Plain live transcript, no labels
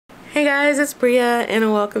Hey guys, it's Bria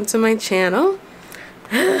and welcome to my channel.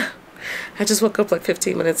 I just woke up like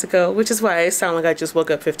 15 minutes ago, which is why I sound like I just woke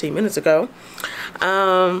up 15 minutes ago.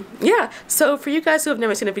 Yeah, so for you guys who have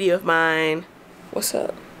never seen a video of mine, what's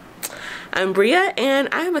up? I'm Bria and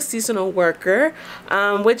I am a seasonal worker,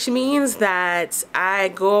 which means that I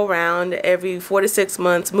go around every 4 to 6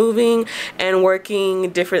 months moving and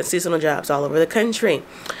working different seasonal jobs all over the country.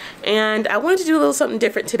 And I wanted to do a little something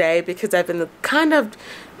different today because I've been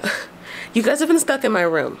you guys have been stuck in my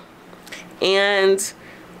room. And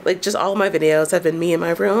like just all my videos have been me in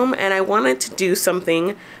my room, and I wanted to do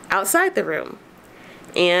something outside the room.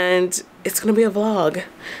 And it's gonna be a vlog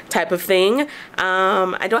type of thing.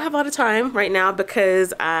 I don't have a lot of time right now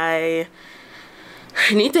because I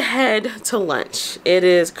need to head to lunch. It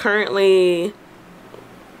is currently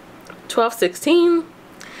 12:16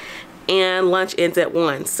 and lunch ends at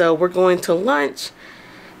 1. So we're going to lunch.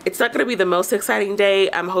 It's not going to be the most exciting day.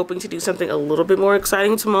 I'm hoping to do something a little bit more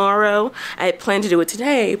exciting tomorrow. I had planned to do it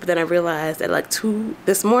today, but then I realized at like 2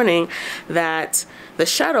 this morning that the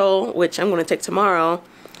shuttle, which I'm going to take tomorrow,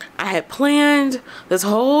 I had planned this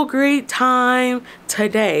whole great time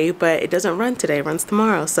today, but it doesn't run today, it runs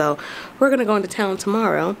tomorrow. So we're going to go into town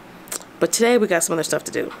tomorrow. But today we got some other stuff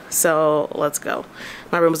to do. So let's go.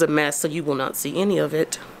 My room is a mess, so you will not see any of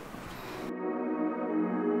it.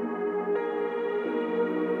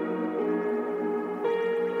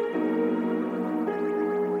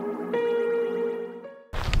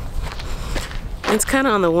 It's kind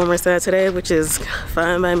of on the warmer side today, which is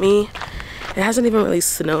fine by me. It hasn't even really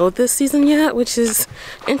snowed this season yet, which is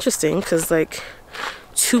interesting because like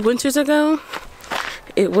 2 winters ago,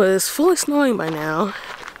 it was fully snowing by now,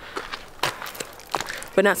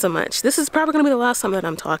 but not so much. This is probably going to be the last time that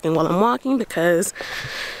I'm talking while I'm walking because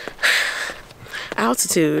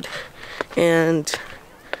altitude, and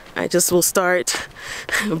I just will start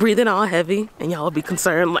breathing all heavy and y'all will be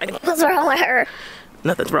concerned like, what's wrong with her?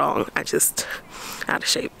 Nothing's wrong, I just out of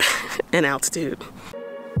shape and altitude.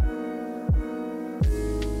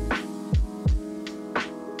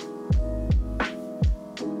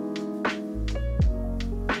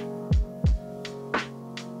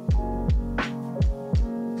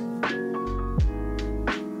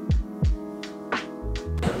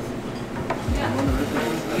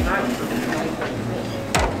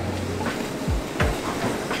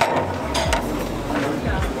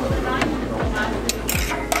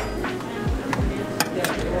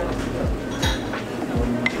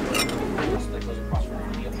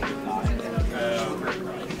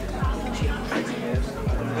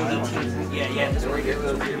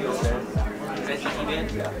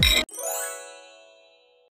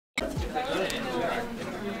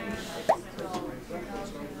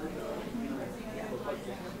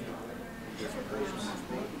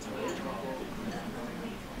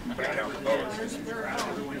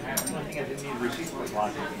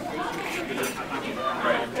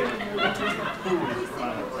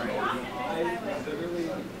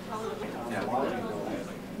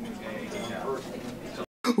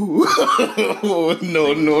 Oh,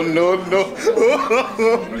 no, no, no, no.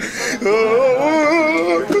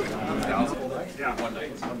 Yeah, one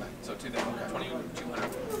night. So 2,200.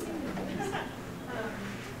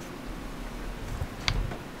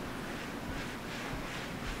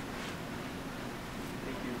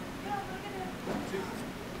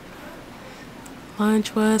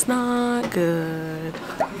 Lunch was not good.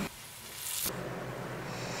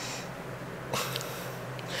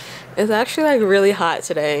 It's actually like really hot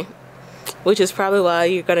today, which is probably why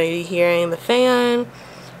you're gonna be hearing the fan,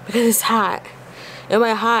 because it's hot. And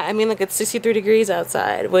by hot, I mean like it's 63 degrees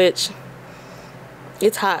outside, which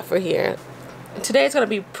it's hot for here. Today it's gonna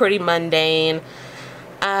be pretty mundane.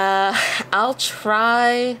 I'll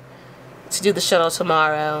try to do the shuttle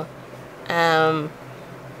tomorrow, because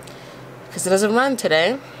it doesn't run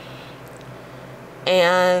today.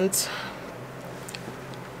 And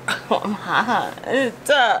oh, I'm hot.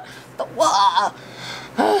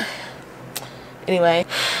 Anyway,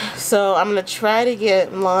 so I'm gonna try to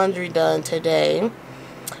get laundry done today.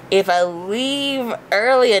 If I leave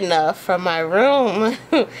early enough from my room,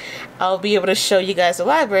 I'll be able to show you guys the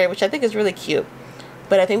library, which I think is really cute.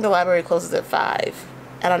 But I think the library closes at 5.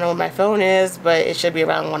 I don't know where my phone is, but it should be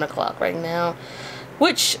around 1 o'clock right now,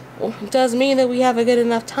 which does mean that we have a good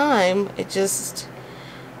enough time. It just,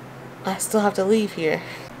 I still have to leave here.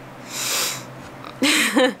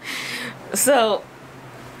 So,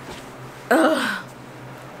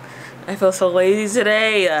 I feel so lazy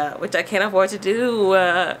today, which I can't afford to do,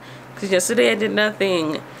 because yesterday I did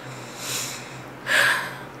nothing.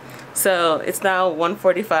 So it's now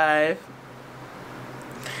 1:45,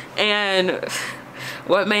 and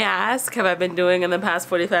What, may I ask, have I been doing in the past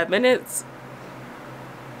 45 minutes?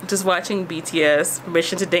 Just watching BTS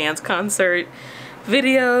Permission to Dance concert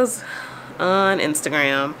videos on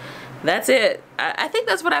Instagram. That's it. I think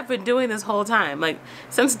that's what I've been doing this whole time. Like,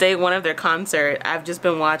 since day one of their concert, I've just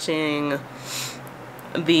been watching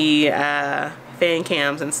the fan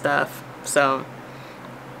cams and stuff. So,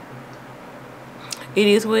 it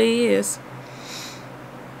is what it is.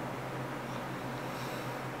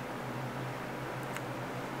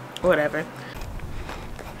 Whatever.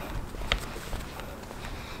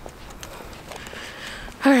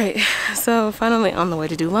 Alright, so finally on the way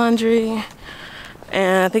to do laundry.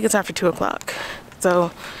 And I think it's after 2 o'clock.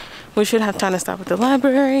 So we should have time to stop at the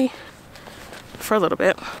library for a little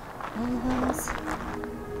bit.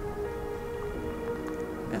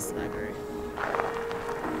 That's the library.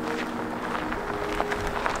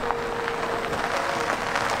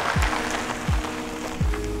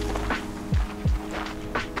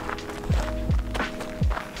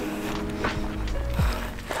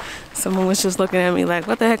 Someone was just looking at me like,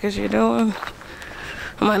 what the heck is you doing?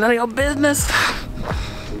 I'm like, none of your business.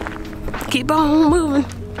 Keep on moving.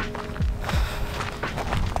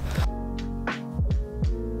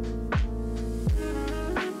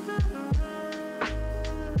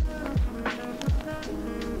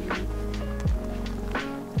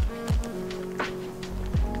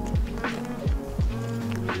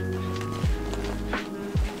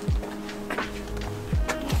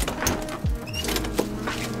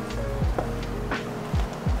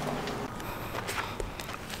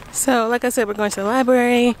 So, like I said, we're going to the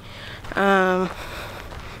library. I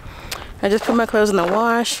just put my clothes in the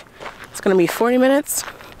wash. It's gonna be 40 minutes,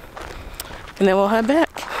 and then we'll head back.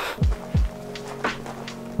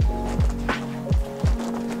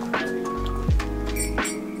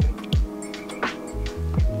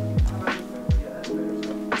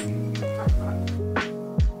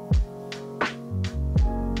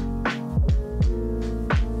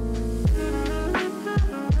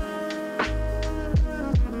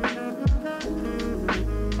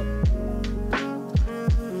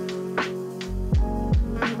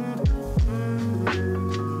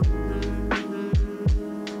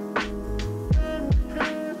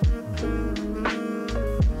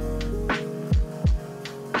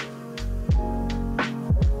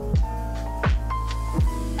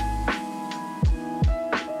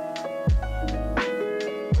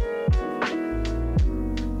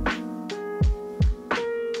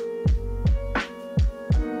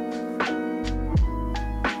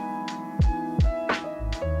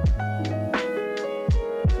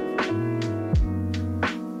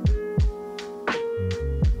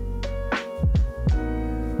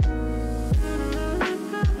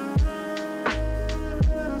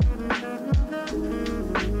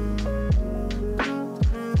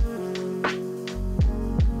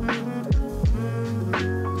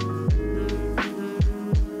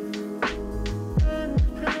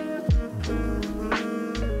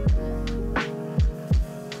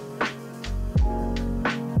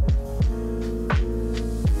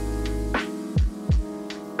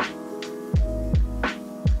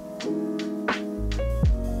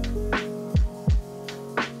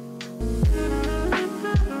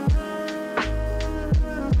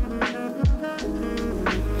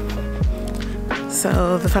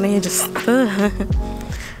 So the funny,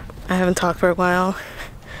 I haven't talked for a while.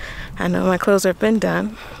 I know my clothes have been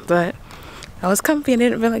done, but I was comfy and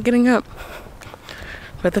didn't feel like getting up.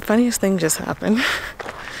 But the funniest thing just happened.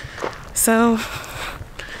 So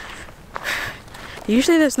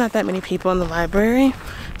usually there's not that many people in the library,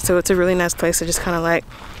 so it's a really nice place to just kind of like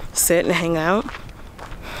sit and hang out.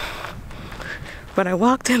 But I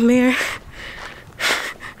walked in there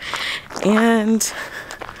and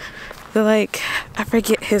I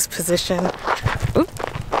forget his position. Oop,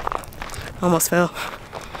 almost fell.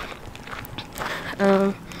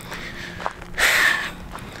 I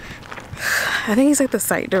think he's like the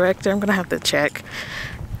site director. I'm gonna have to check,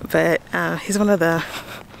 but he's one of the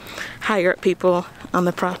higher up people on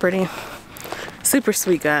the property. Super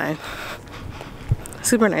sweet guy,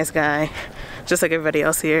 super nice guy, just like everybody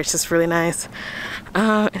else here. It's just really nice.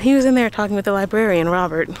 And he was in there talking with the librarian,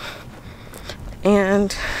 Robert,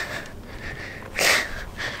 and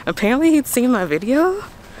apparently he'd seen my video,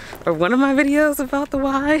 or one of my videos about the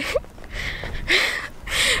Y.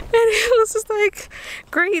 And he was just like,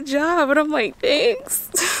 great job. And I'm like, thanks.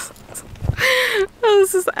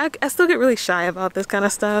 I still get really shy about this kind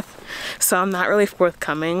of stuff, so I'm not really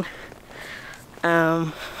forthcoming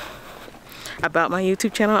about my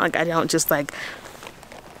YouTube channel. Like, I don't just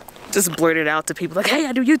blurt it out to people like, hey,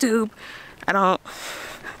 I do YouTube. I don't,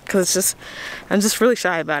 because it's just, I'm just really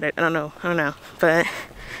shy about it. I don't know, but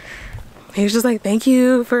he was just like, thank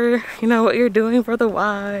you for, you know, what you're doing for the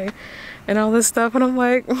Y and all this stuff, and I'm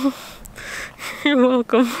like, you're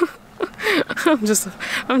welcome. I'm just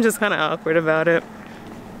kind of awkward about it.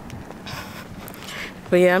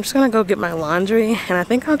 But yeah, I'm just gonna go get my laundry, and I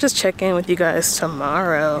think I'll just check in with you guys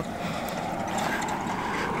tomorrow.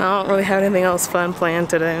 I don't really have anything else fun planned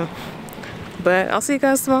today, but I'll see you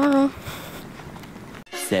guys tomorrow.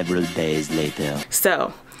 Several days later.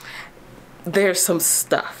 So there's some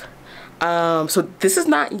stuff. So this is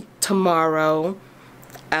not tomorrow.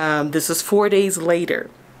 This is 4 days later.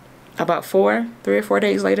 About 3 or 4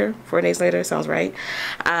 days later. 4 days later sounds right.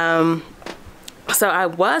 So I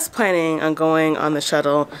was planning on going on the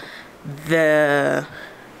shuttle the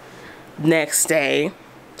next day,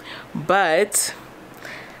 but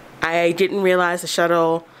I didn't realize the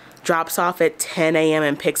shuttle drops off at 10 a.m.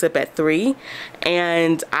 and picks up at 3,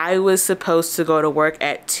 and I was supposed to go to work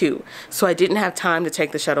at 2, so I didn't have time to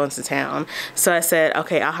take the shuttle into town. So I said,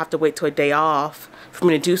 okay, I'll have to wait till a day off for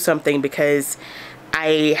me to do something, because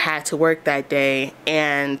I had to work that day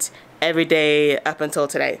and every day up until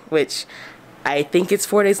today, which I think it's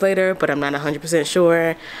 4 days later, but I'm not 100%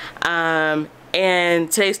 sure. And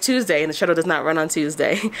today's Tuesday, and the shuttle does not run on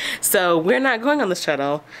Tuesday. So we're not going on the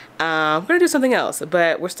shuttle. We're gonna do something else,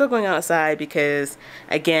 but we're still going outside because,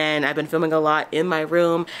 again, I've been filming a lot in my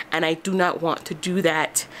room, and I do not want to do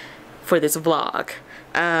that for this vlog.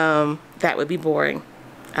 That would be boring.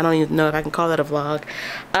 I don't even know if I can call that a vlog.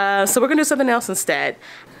 So we're gonna do something else instead.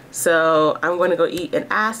 So I'm gonna go eat an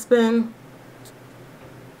Aspen,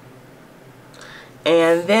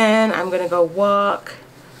 and then I'm gonna go walk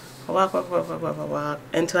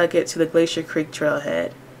until I get to the Glacier Creek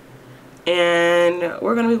trailhead, and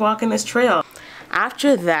we're gonna be walking this trail.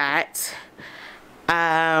 After that,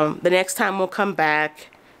 the next time we'll come back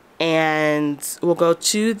and we'll go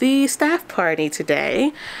to the staff party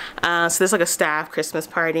today. So there's like a staff Christmas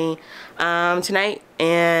party tonight,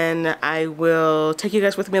 and I will take you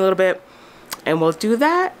guys with me a little bit, and we'll do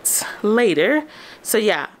that later. So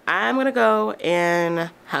yeah, I'm gonna go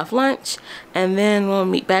and have lunch, and then we'll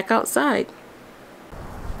meet back outside.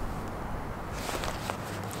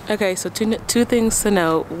 Okay, so two things to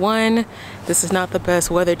note. One, this is not the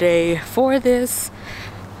best weather day for this.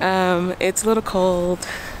 It's a little cold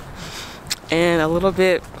and a little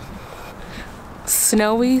bit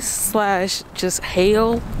snowy slash just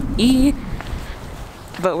hail-y,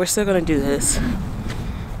 but we're still gonna do this.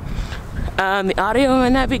 The audio might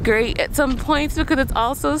not be great at some points because it's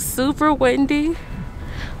also super windy,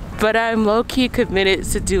 but I'm low-key committed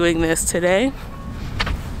to doing this today.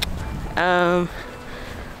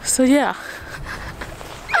 So yeah.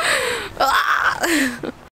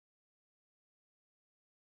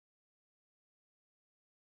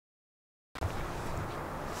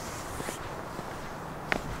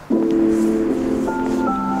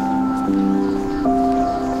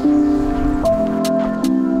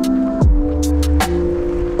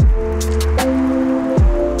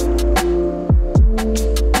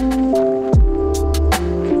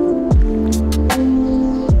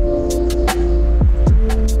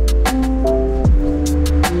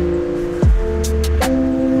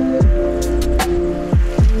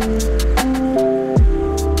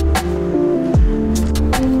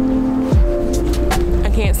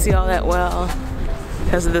 See all that well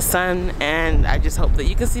because of the sun, and I just hope that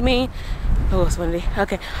you can see me. Oh, it's windy.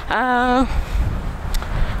 Okay. I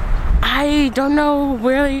don't know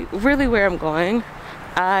really where I'm going.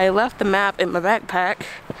 I left the map in my backpack,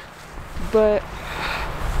 but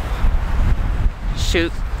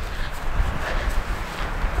shoot,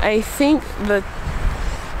 I think the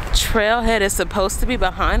trailhead is supposed to be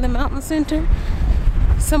behind the mountain center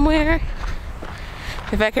somewhere.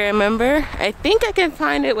 If I can remember, I think I can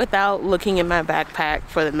find it without looking in my backpack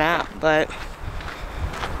for the map, but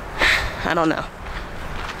I don't know.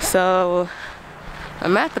 So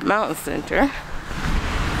I'm at the mountain center.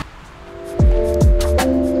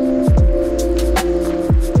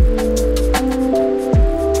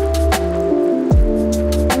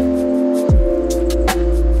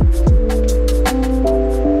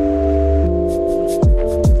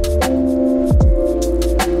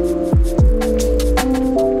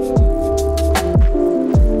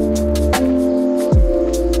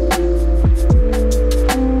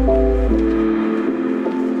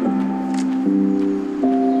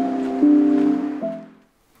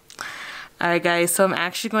 Alright guys, so I'm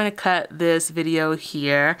actually going to cut this video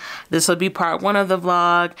here. This will be part 1 of the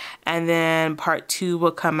vlog, and then part 2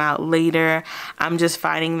 will come out later. I'm just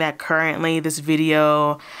finding that currently this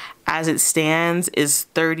video, as it stands is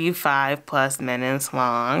 35 plus minutes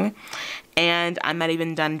long. And I'm not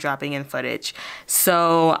even done dropping in footage.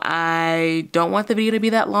 So I don't want the video to be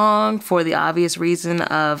that long for the obvious reason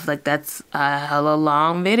of like that's a hella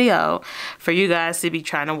long video for you guys to be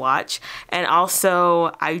trying to watch. And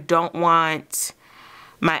also I don't want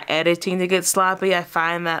my editing to get sloppy. I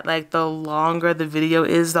find that like the longer the video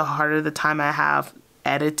is, the harder the time I have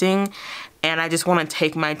editing. And I just want to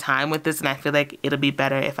take my time with this, and I feel like it'll be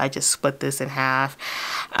better if I just split this in half.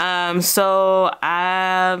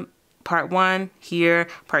 Part 1 here,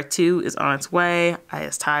 part 2 is on its way. I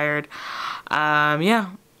is tired. Yeah,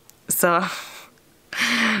 so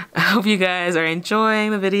I hope you guys are enjoying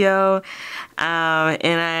the video,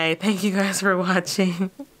 and I thank you guys for watching.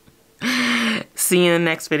 See you in the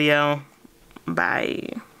next video.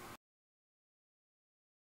 Bye.